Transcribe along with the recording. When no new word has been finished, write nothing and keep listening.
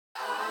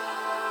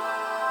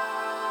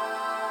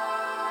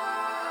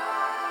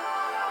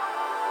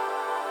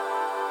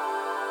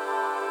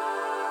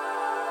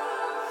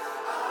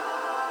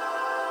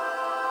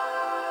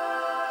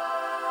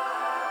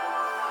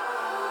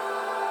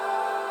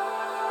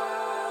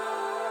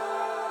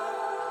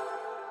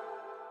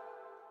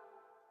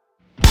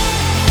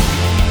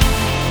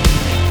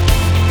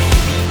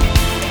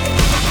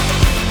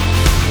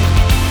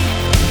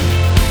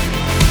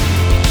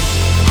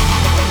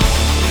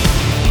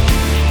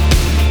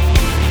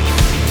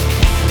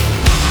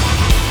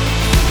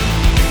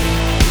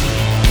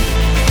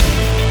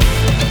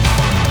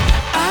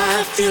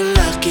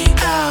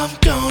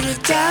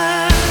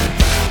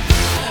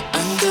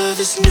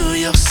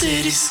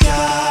city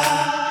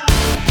sky.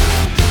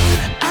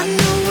 I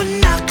know when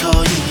I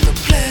call you, the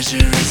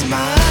pleasure is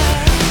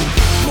mine.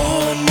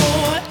 More and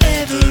more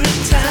every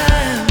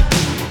time.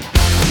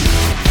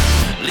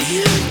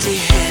 Leave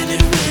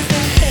empty-handed with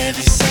a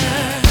heavy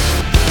sigh.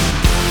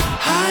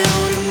 High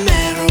on a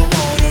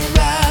marijuana,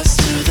 rise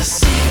to the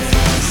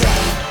ceiling.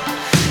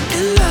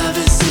 In love,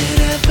 is it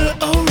ever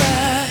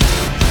alright?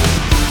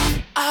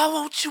 I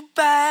want you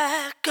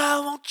back, I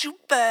want you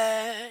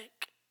back.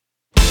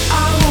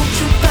 I want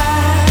you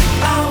back,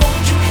 I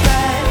want you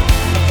back.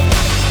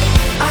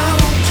 I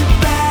want you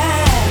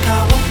back, I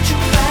want you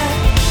back.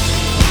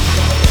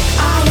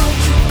 I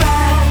want you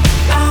back,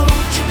 I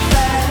want you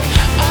back.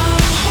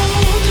 I'm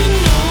holding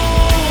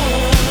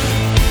on.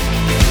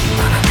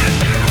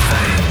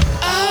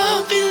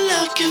 I'll be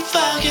lucky if I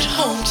get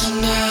home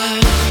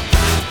tonight.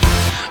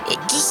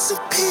 We'll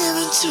disappear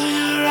into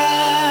your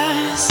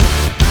eyes.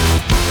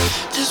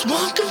 There's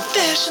one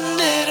confession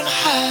that I'm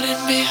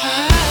hiding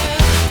behind.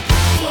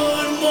 More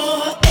and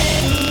more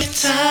every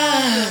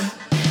time.